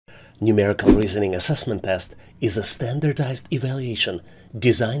Numerical reasoning assessment test is a standardized evaluation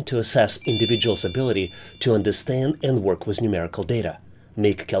designed to assess individuals' ability to understand and work with numerical data,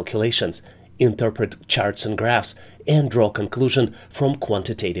 make calculations, interpret charts and graphs, and draw conclusions from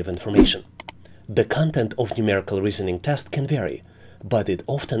quantitative information. The content of numerical reasoning test can vary, but it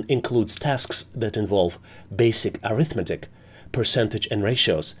often includes tasks that involve basic arithmetic, percentage and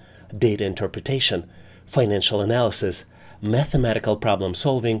ratios, data interpretation, financial analysis, mathematical problem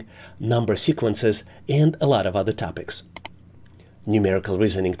solving, number sequences, and a lot of other topics. Numerical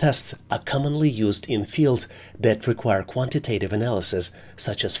reasoning tests are commonly used in fields that require quantitative analysis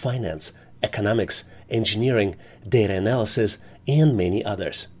such as finance, economics, engineering, data analysis, and many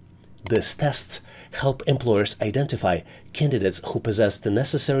others. These tests help employers identify candidates who possess the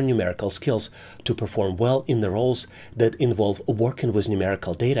necessary numerical skills to perform well in the roles that involve working with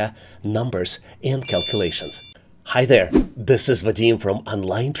numerical data, numbers, and calculations. Hi there, this is Vadim from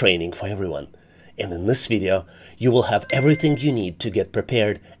Online Training for Everyone, and in this video you will have everything you need to get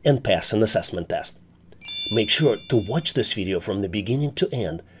prepared and pass an assessment test. Make sure to watch this video from the beginning to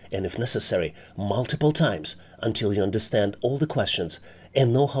end, and if necessary, multiple times until you understand all the questions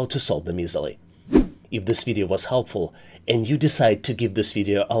and know how to solve them easily. If this video was helpful and you decide to give this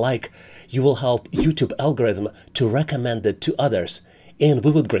video a like, you will help YouTube algorithm to recommend it to others, and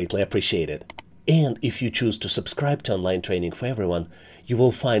we would greatly appreciate it. And if you choose to subscribe to Online Training for Everyone, you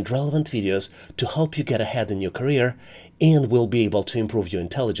will find relevant videos to help you get ahead in your career and will be able to improve your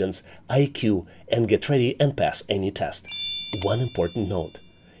intelligence, IQ, and get ready and pass any test. One important note: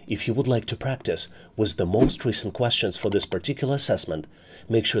 if you would like to practice with the most recent questions for this particular assessment,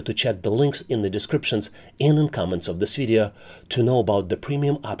 make sure to check the links in the descriptions and in comments of this video to know about the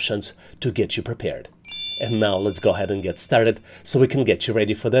premium options to get you prepared. And now let's go ahead and get started so we can get you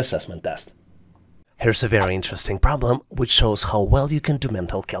ready for the assessment test. Here's a very interesting problem which shows how well you can do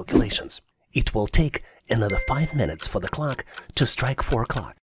mental calculations. It will take another 5 minutes for the clock to strike 4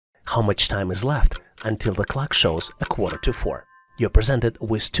 o'clock. How much time is left until the clock shows 4:45? You're presented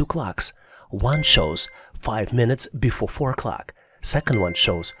with two clocks. One shows 5 minutes before 4 o'clock. Second one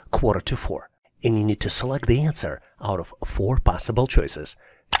shows 4:45. And you need to select the answer out of 4 possible choices.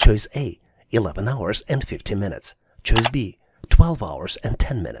 Choice A, 11 hours and 50 minutes. Choice B, 12 hours and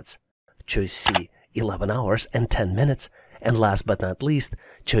 10 minutes. Choice C, 11 hours and 10 minutes. And last but not least,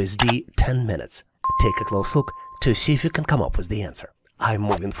 choice D, 10 minutes. Take a close look to see if you can come up with the answer. I'm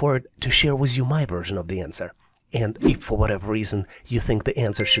moving forward to share with you my version of the answer. And if for whatever reason you think the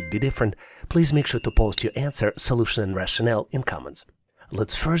answer should be different, please make sure to post your answer, solution, and rationale in comments.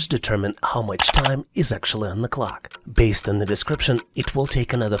 Let's first determine how much time is actually on the clock. Based on the description, it will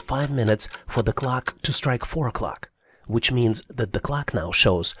take another 5 minutes for the clock to strike 4 o'clock, which means that the clock now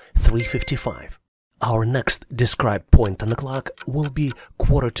shows 3:55. Our next described point on the clock will be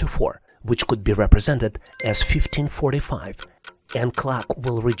 4:45, which could be represented as 15:45, and clock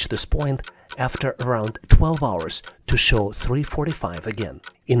will reach this point after around 12 hours to show 3:45 again.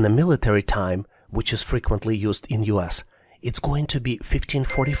 In the military time, which is frequently used in US, it's going to be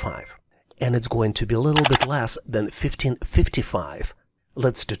 15:45, and it's going to be a little bit less than 15:55.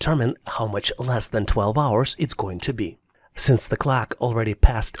 Let's determine how much less than 12 hours it's going to be. Since the clock already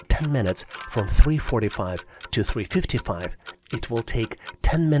passed 10 minutes from 3:45 to 3:55, it will take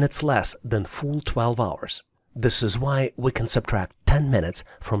 10 minutes less than full 12 hours. This is why we can subtract 10 minutes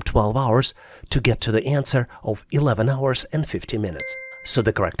from 12 hours to get to the answer of 11 hours and 50 minutes. So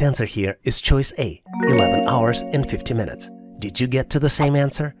the correct answer here is choice A, 11 hours and 50 minutes. Did you get to the same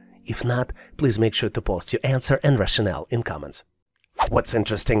answer? If not, please make sure to post your answer and rationale in comments. What's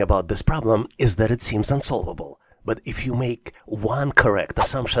interesting about this problem is that it seems unsolvable, but if you make one correct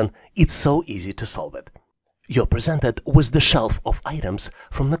assumption, it's so easy to solve it. You're presented with the shelf of items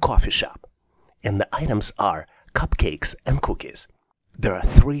from the coffee shop, and the items are cupcakes and cookies. There are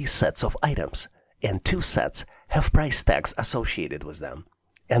 3 sets of items, and 2 sets have price tags associated with them,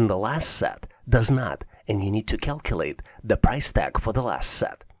 and the last set does not, and you need to calculate the price tag for the last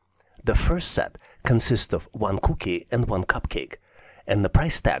set. The first set consists of 1 cookie and 1 cupcake, and the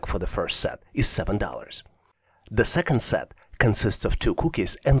price tag for the first set is $7. The second set consists of 2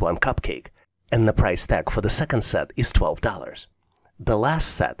 cookies and 1 cupcake, and the price tag for the second set is $12. The last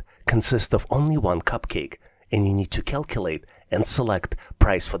set consists of only 1 cupcake, and you need to calculate and select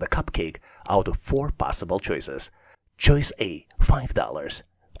price for the cupcake out of 4 possible choices. Choice A, $5.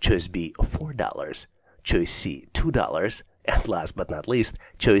 Choice B, $4. Choice C, $2. And last but not least,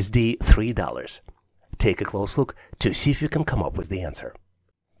 choice D, $3. Take a close look to see if you can come up with the answer.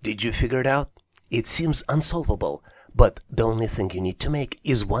 Did you figure it out? It seems unsolvable, but the only thing you need to make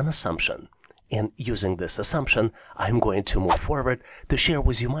is one assumption. And using this assumption, I'm going to move forward to share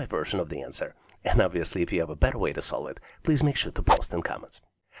with you my version of the answer. And obviously, if you have a better way to solve it, please make sure to post in comments.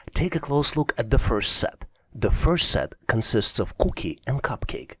 Take a close look at the first set. The first set consists of cookie and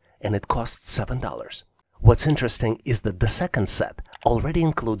cupcake, and it costs $7. What's interesting is that the second set already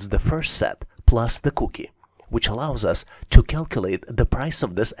includes the first set plus the cookie, which allows us to calculate the price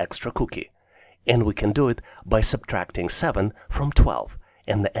of this extra cookie. And we can do it by subtracting 7 from 12,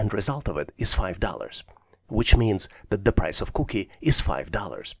 and the end result of it is $5, which means that the price of cookie is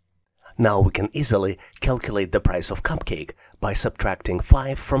 $5. Now we can easily calculate the price of cupcake by subtracting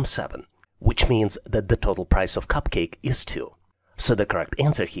 5 from 7, which means that the total price of cupcake is 2. So the correct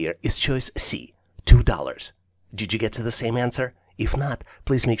answer here is choice C, $2. Did you get to the same answer? If not,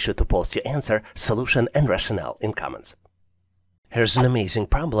 please make sure to post your answer, solution, and rationale in comments. Here's an amazing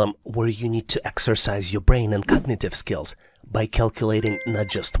problem where you need to exercise your brain and cognitive skills by calculating not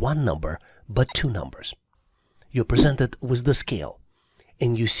just one number, but two numbers. You're presented with the scale,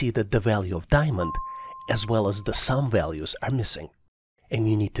 and you see that the value of diamond as well as the sum values are missing. And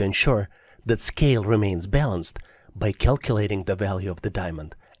you need to ensure that scale remains balanced by calculating the value of the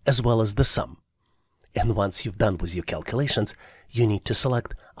diamond as well as the sum. And once you've done with your calculations, you need to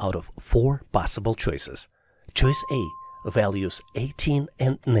select out of 4 possible choices. Choice A, values 18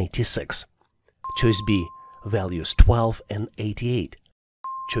 and 96. Choice B, values 12 and 88.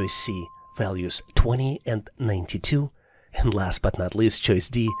 Choice C, values 20 and 92. And last but not least, choice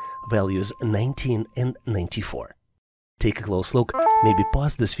D, values 19 and 94. Take a close look, maybe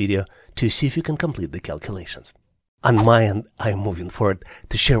pause this video to see if you can complete the calculations. On my end, I'm moving forward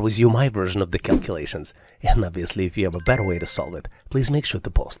to share with you my version of the calculations. And obviously, if you have a better way to solve it, please make sure to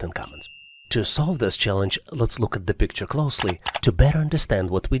post in comments. To solve this challenge, let's look at the picture closely to better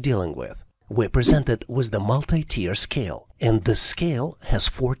understand what we're dealing with. We're presented with the multi-tier scale, and this scale has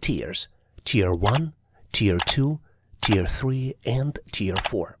 4 tiers: Tier 1, Tier 2, Tier 3, and Tier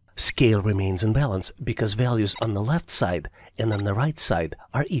 4. Scale remains in balance because values on the left side and on the right side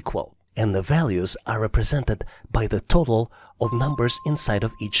are equal, and the values are represented by the total of numbers inside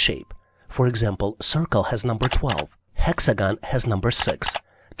of each shape. For example, circle has number 12, hexagon has number 6,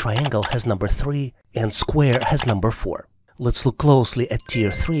 triangle has number 3, and square has number 4. Let's look closely at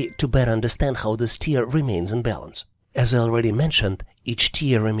Tier 3 to better understand how this tier remains in balance. As I already mentioned, each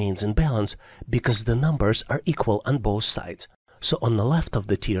tier remains in balance because the numbers are equal on both sides. So on the left of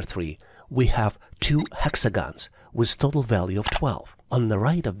the Tier 3, we have 2 hexagons with total value of 12. On the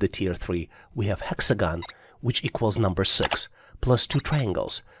right of the Tier 3, we have hexagon, which equals number 6, plus 2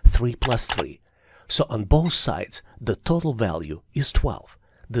 triangles, 3 plus 3. So on both sides, the total value is 12.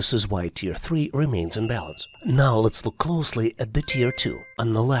 This is why Tier 3 remains in balance. Now let's look closely at the Tier 2.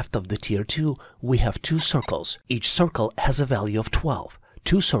 On the left of the Tier 2, we have 2 circles. Each circle has a value of 12.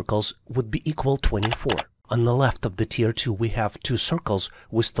 2 circles would be equal 24. On the left of the Tier 2, we have 2 circles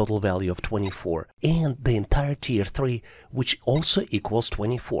with total value of 24, and the entire Tier 3, which also equals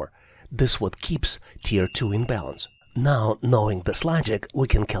 24. This what keeps Tier 2 in balance. Now, knowing this logic, we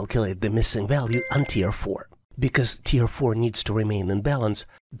can calculate the missing value on Tier 4. Because Tier 4 needs to remain in balance,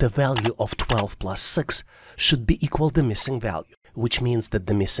 the value of 12 plus 6 should be equal to the missing value, which means that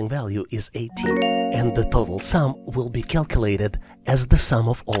the missing value is 18. And the total sum will be calculated as the sum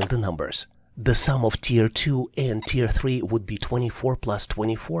of all the numbers. The sum of Tier 2 and Tier 3 would be 24 plus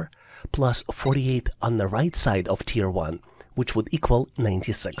 24 plus 48 on the right side of Tier 1, which would equal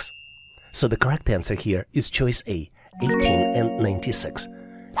 96. So the correct answer here is choice A, 18 and 96.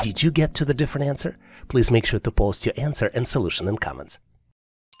 Did you get to the different answer? Please make sure to post your answer and solution in comments.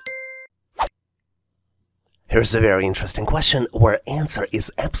 Here's a very interesting question where answer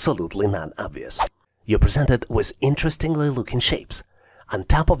is absolutely not obvious. You're presented with interestingly looking shapes. On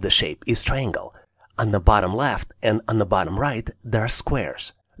top of the shape is triangle. On the bottom left and on the bottom right, there are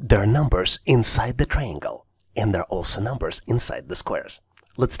squares. There are numbers inside the triangle, and there are also numbers inside the squares.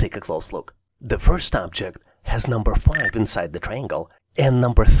 Let's take a close look. The first object has number 5 inside the triangle, and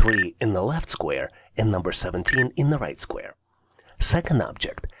number 3 in the left square, and number 17 in the right square. Second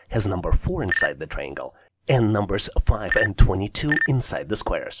object has number 4 inside the triangle, and numbers 5 and 22 inside the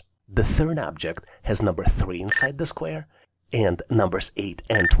squares. The third object has number 3 inside the square, and numbers 8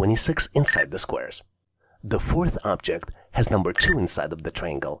 and 26 inside the squares. The fourth object has number 2 inside of the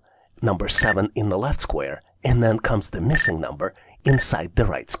triangle, number 7 in the left square, and then comes the missing number inside the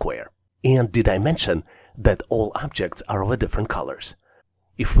right square. And did I mention that all objects are of different colors?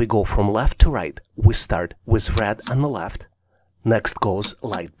 If we go from left to right, we start with red on the left, next goes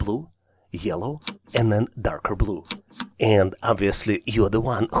light blue, yellow, and then darker blue. And obviously you're the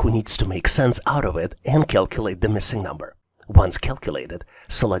one who needs to make sense out of it and calculate the missing number. Once calculated,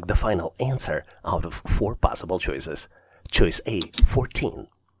 select the final answer out of 4 possible choices. Choice A, 14.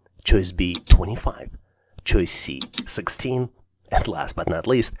 Choice B, 25. Choice C, 16. And last but not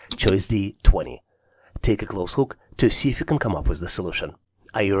least, choice D, 20. Take a close look to see if you can come up with the solution.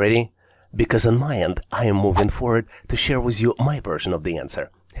 Are you ready? Because on my end, I am moving forward to share with you my version of the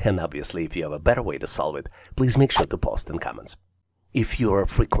answer. And obviously, if you have a better way to solve it, please make sure to post in comments. If you're a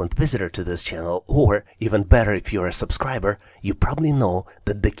frequent visitor to this channel, or even better if you're a subscriber, you probably know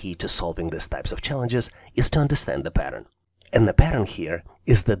that the key to solving these types of challenges is to understand the pattern. And the pattern here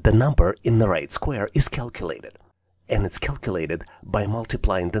is that the number in the right square is calculated. And it's calculated by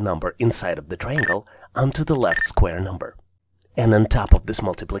multiplying the number inside of the triangle onto the left square number. And on top of this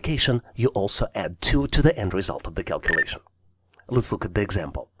multiplication, you also add 2 to the end result of the calculation. Let's look at the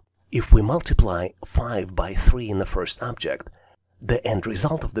example. If we multiply 5 by 3 in the first object, the end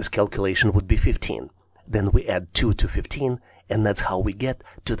result of this calculation would be 15. Then we add 2 to 15, and that's how we get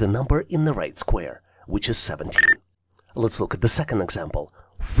to the number in the right square, which is 17. Let's look at the second example.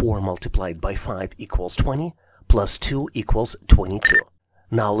 4 multiplied by 5 equals 20, plus 2 equals 22.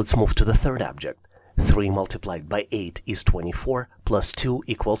 Now let's move to the third object. 3 multiplied by 8 is 24, plus 2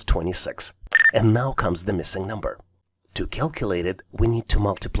 equals 26. And now comes the missing number. To calculate it, we need to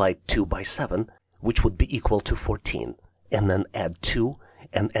multiply 2 by 7, which would be equal to 14. And then add 2,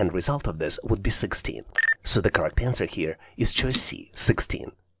 and end result of this would be 16. So the correct answer here is choice C,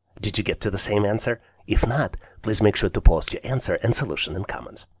 16. Did you get to the same answer? If not, please make sure to post your answer and solution in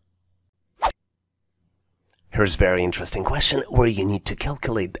comments. Here's a very interesting question where you need to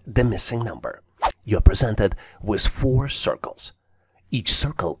calculate the missing number. You're presented with 4 circles. Each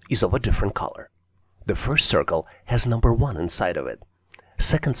circle is of a different color. The first circle has number 1 inside of it.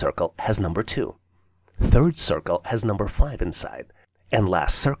 Second circle has number 2. Third circle has number 5 inside, and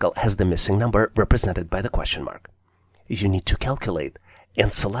last circle has the missing number represented by the question mark. You need to calculate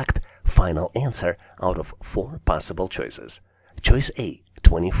and select final answer out of 4 possible choices. Choice A,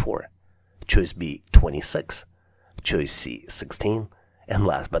 24. Choice B, 26. Choice C, 16. And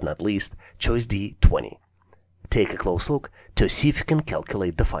last but not least, choice D, 20. Take a close look to see if you can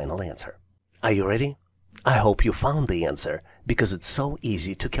calculate the final answer. Are you ready? I hope you found the answer because it's so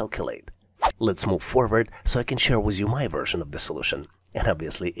easy to calculate. Let's move forward so I can share with you my version of the solution. And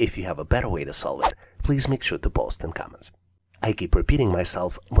obviously, if you have a better way to solve it, please make sure to post in comments. I keep repeating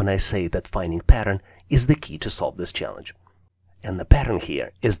myself when I say that finding pattern is the key to solve this challenge. And the pattern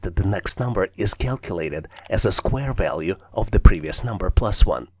here is that the next number is calculated as a square value of the previous number plus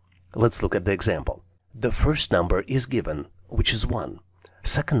 1. Let's look at the example. The first number is given, which is 1.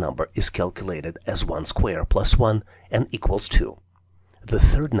 Second number is calculated as 1 square plus 1 and equals 2. The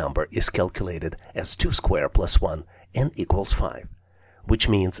third number is calculated as 2 square plus 1 and equals 5, which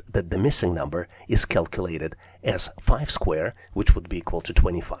means that the missing number is calculated as 5 square, which would be equal to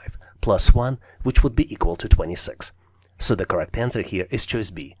 25, plus 1, which would be equal to 26. So the correct answer here is choice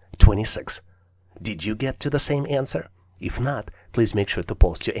B, 26. Did you get to the same answer? If not, please make sure to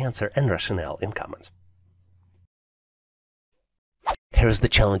post your answer and rationale in comments. Here's the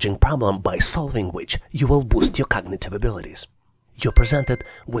challenging problem by solving which you will boost your cognitive abilities. You're presented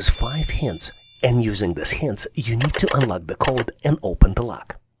with 5 hints, and using these hints, you need to unlock the code and open the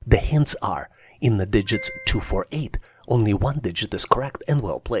lock. The hints are: in the digits 248, only 1 digit is correct and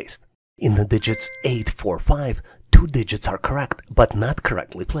well placed. In the digits 845, 2 digits are correct but not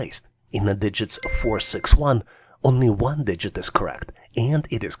correctly placed. In the digits 461, only 1 digit is correct and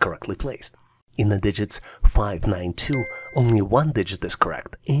it is correctly placed. In the digits 592, only 1 digit is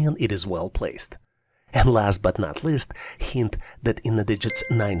correct and it is well placed. And last but not least, hint that in the digits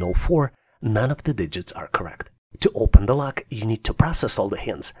 904, none of the digits are correct. To open the lock, you need to process all the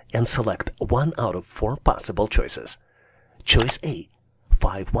hints and select 1 out of 4 possible choices. Choice A,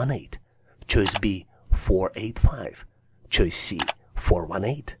 518. Choice B, 485. Choice C,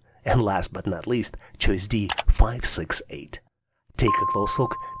 418. And last but not least, choice D, 568. Take a close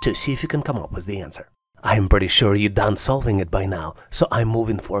look to see if you can come up with the answer. I'm pretty sure you're done solving it by now, so I'm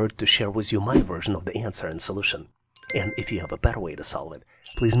moving forward to share with you my version of the answer and solution. And if you have a better way to solve it,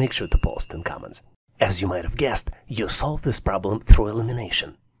 please make sure to post in comments. As you might have guessed, you solve this problem through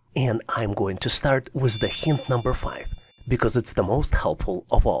elimination. And I'm going to start with the hint number 5, because it's the most helpful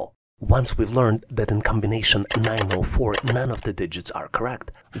of all. Once we've learned that in combination 904 none of the digits are correct,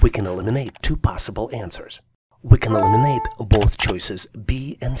 we can eliminate 2 possible answers. We can eliminate both choices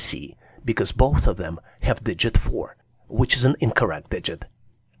B and C, because both of them have digit 4, which is an incorrect digit.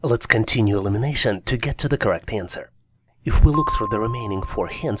 Let's continue elimination to get to the correct answer. If we look through the remaining 4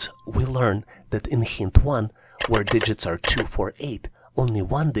 hints, we learn that in hint 1, where digits are 2, 4, 8, only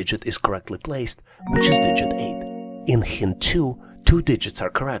 1 digit is correctly placed, which is digit 8. In hint 2, 2 digits are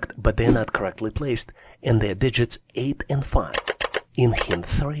correct, but they're not correctly placed, and they're digits 8 and 5. In hint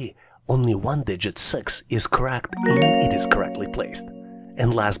 3, only one digit 6 is correct, and it is correctly placed.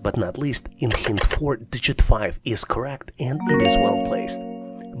 And last but not least, in hint 4, digit 5 is correct, and it is well placed.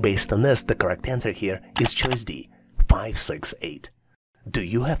 Based on this, the correct answer here is choice D, 5, 6, 8. Do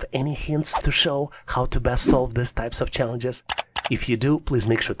you have any hints to show how to best solve these types of challenges? If you do, please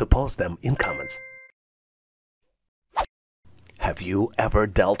make sure to post them in comments. Have you ever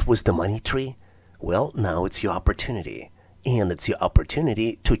dealt with the money tree? Well, now it's your opportunity. And it's your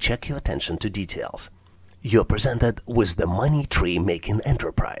opportunity to check your attention to details. You're presented with the money tree making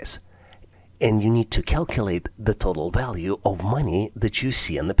enterprise. And you need to calculate the total value of money that you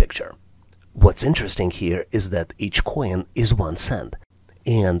see in the picture. What's interesting here is that each coin is 1 cent.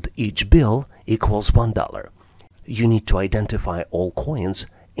 And each bill equals $1. You need to identify all coins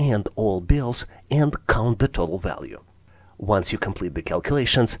and all bills and count the total value. Once you complete the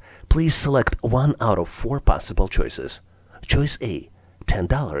calculations, please select one out of 4 possible choices. Choice A,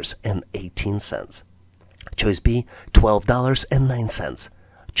 $10.18. Choice B, $12.09.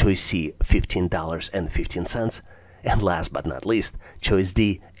 Choice C, $15.15. And last but not least, choice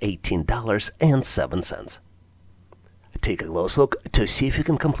D, $18.07. Take a close look to see if you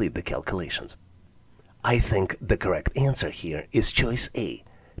can complete the calculations. I think the correct answer here is choice A,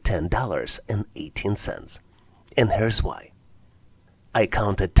 $10.18. And here's why. I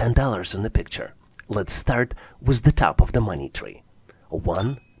counted $10 in the picture. Let's start with the top of the money tree.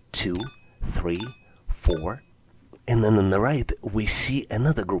 1, 2, 3, 4. And then on the right, we see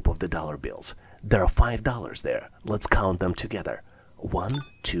another group of the dollar bills. There are $5 there. Let's count them together. 1,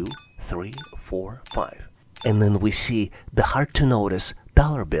 2, 3, 4, 5. And then we see the hard-to-notice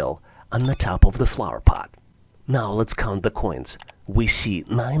dollar bill on the top of the flower pot. Now let's count the coins. We see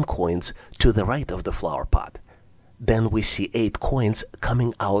 9 coins to the right of the flower pot. Then we see 8 coins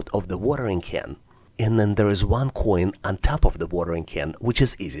coming out of the watering can. And then there is 1 coin on top of the watering can, which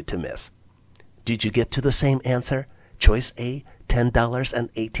is easy to miss. Did you get to the same answer? Choice A,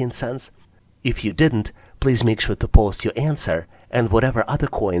 $10.18? If you didn't, please make sure to post your answer and whatever other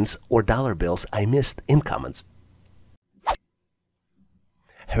coins or dollar bills I missed in comments.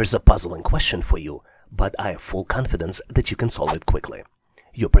 Here's a puzzling question for you, but I have full confidence that you can solve it quickly.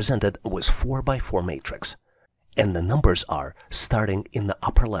 You're presented with 4x4 matrix, and the numbers are, starting in the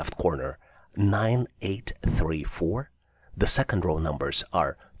upper left corner, 9, 8, 3, 4. The second row numbers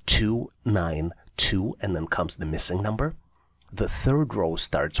are 2, 9, 2, and then comes the missing number. The third row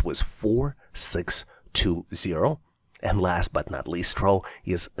starts with 4, 6, 2, 0. And last but not least row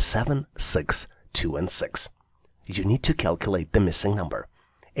is 7, 6, 2, and 6. You need to calculate the missing number.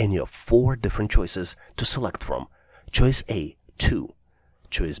 And you have 4 different choices to select from. Choice A, 2.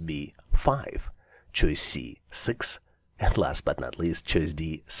 Choice B, 5. Choice C, 6. And last but not least, choice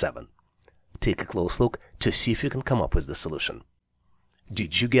D, 7. Take a close look to see if you can come up with the solution.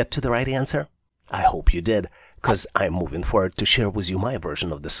 Did you get to the right answer? I hope you did, because I'm moving forward to share with you my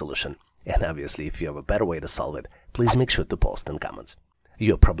version of the solution. And obviously, if you have a better way to solve it, please make sure to post in comments.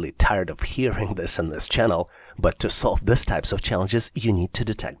 You're probably tired of hearing this on this channel, but to solve these types of challenges, you need to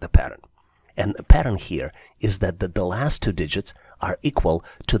detect the pattern. And the pattern here is that the last 2 digits are equal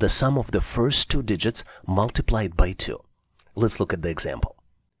to the sum of the first 2 digits multiplied by 2. Let's look at the example.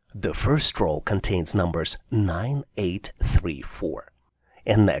 The first row contains numbers 9, 8, 3, 4.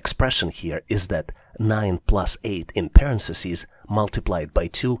 And the expression here is that 9 plus 8 in parentheses multiplied by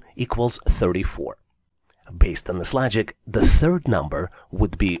 2 equals 34. Based on this logic, the third number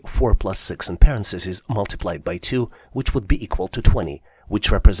would be 4 plus 6 in parentheses multiplied by 2, which would be equal to 20,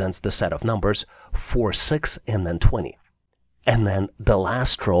 which represents the set of numbers 4, 6, and then 20. And then the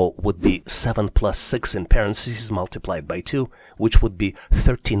last row would be 7 plus 6 in parentheses multiplied by 2, which would be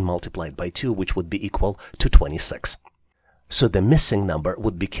 13 multiplied by 2, which would be equal to 26. So the missing number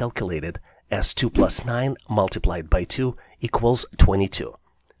would be calculated as 2 plus 9 multiplied by 2 equals 22.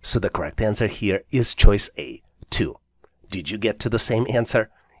 So the correct answer here is choice A, 2. Did you get to the same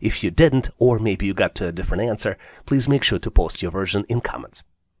answer? If you didn't, or maybe you got to a different answer, please make sure to post your version in comments.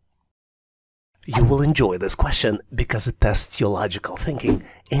 You will enjoy this question because it tests your logical thinking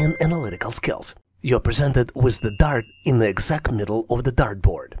and analytical skills. You're presented with the dart in the exact middle of the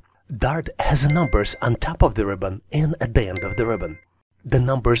dartboard. Dart has numbers on top of the ribbon and at the end of the ribbon. The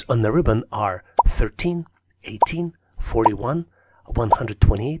numbers on the ribbon are 13, 18, 41,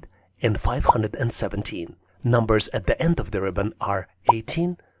 128, and 517. Numbers at the end of the ribbon are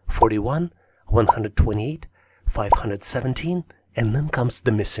 18, 41, 128, 517, and then comes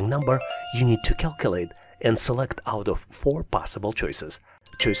the missing number you need to calculate and select out of 4 possible choices.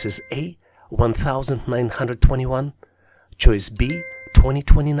 Choices A, 1921, choice B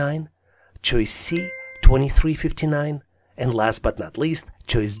 2029, choice C 2359, and last but not least,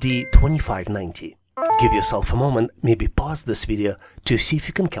 choice D 2590. Give yourself a moment, maybe pause this video to see if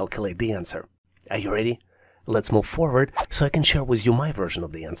you can calculate the answer. Are you ready? Let's move forward so I can share with you my version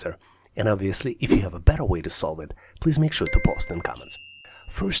of the answer. And obviously, if you have a better way to solve it, please make sure to post in comments.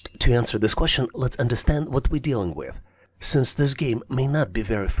 First, to answer this question, let's understand what we're dealing with. Since this game may not be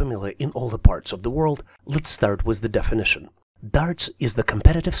very familiar in all the parts of the world, let's start with the definition. Darts is the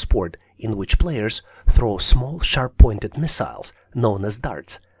competitive sport in which players throw small sharp-pointed missiles, known as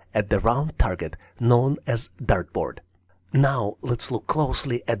darts, at the round target known as dartboard. Now let's look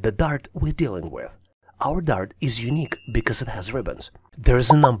closely at the dart we're dealing with. Our dart is unique because it has ribbons. There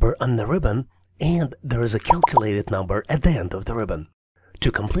is a number on the ribbon and there is a calculated number at the end of the ribbon.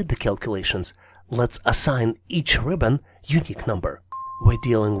 To complete the calculations, let's assign each ribbon unique number. We're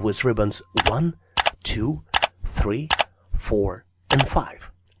dealing with ribbons 1, 2, 3, 4, and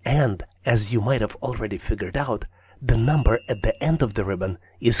 5. And as you might have already figured out, the number at the end of the ribbon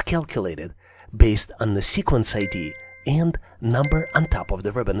is calculated based on the sequence ID and number on top of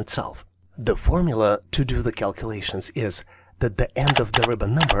the ribbon itself. The formula to do the calculations is that the end of the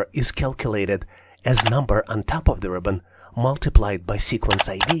ribbon number is calculated as number on top of the ribbon multiplied by sequence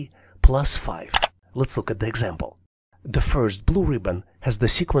ID plus 5. Let's look at the example. The first blue ribbon has the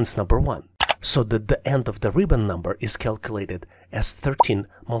sequence number 1, so that the end of the ribbon number is calculated as 13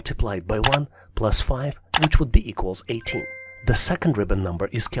 multiplied by 1 plus 5, which would be equals 18. The second ribbon number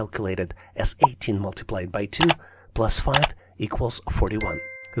is calculated as 18 multiplied by 2 plus 5 equals 41.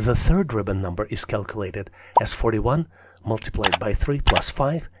 The third ribbon number is calculated as 41 multiplied by 3 plus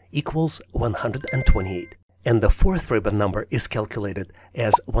 5 equals 128. And the fourth ribbon number is calculated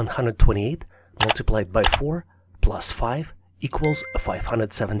as 128 multiplied by 4 plus 5 equals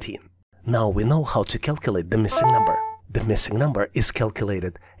 517. Now we know how to calculate the missing number. The missing number is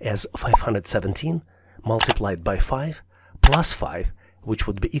calculated as 517 multiplied by 5 plus 5, which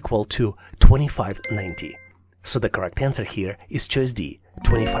would be equal to 2590. So the correct answer here is choice D,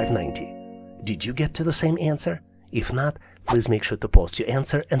 2590. Did you get to the same answer? If not, please make sure to post your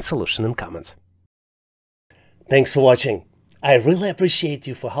answer and solution in comments. Thanks for watching. I really appreciate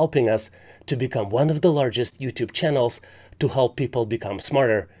you for helping us to become one of the largest YouTube channels to help people become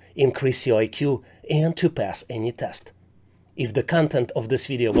smarter, increase your IQ, and to pass any test. If the content of this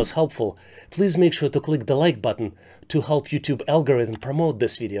video was helpful, please make sure to click the like button to help YouTube algorithm promote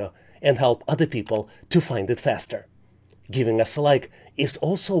this video and help other people to find it faster. Giving us a like is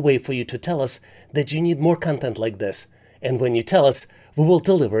also a way for you to tell us that you need more content like this, and when you tell us, we will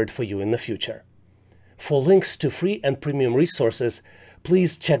deliver it for you in the future. For links to free and premium resources,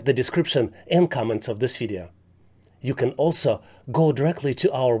 please check the description and comments of this video. You can also go directly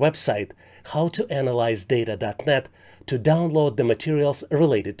to our website, howtoanalyzedata.net, to download the materials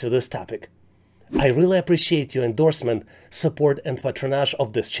related to this topic. I really appreciate your endorsement, support, and patronage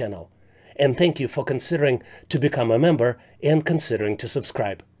of this channel. And thank you for considering to become a member and considering to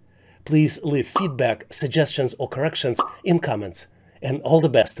subscribe. Please leave feedback, suggestions, or corrections in comments. And all the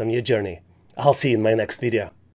best on your journey. I'll see you in my next video.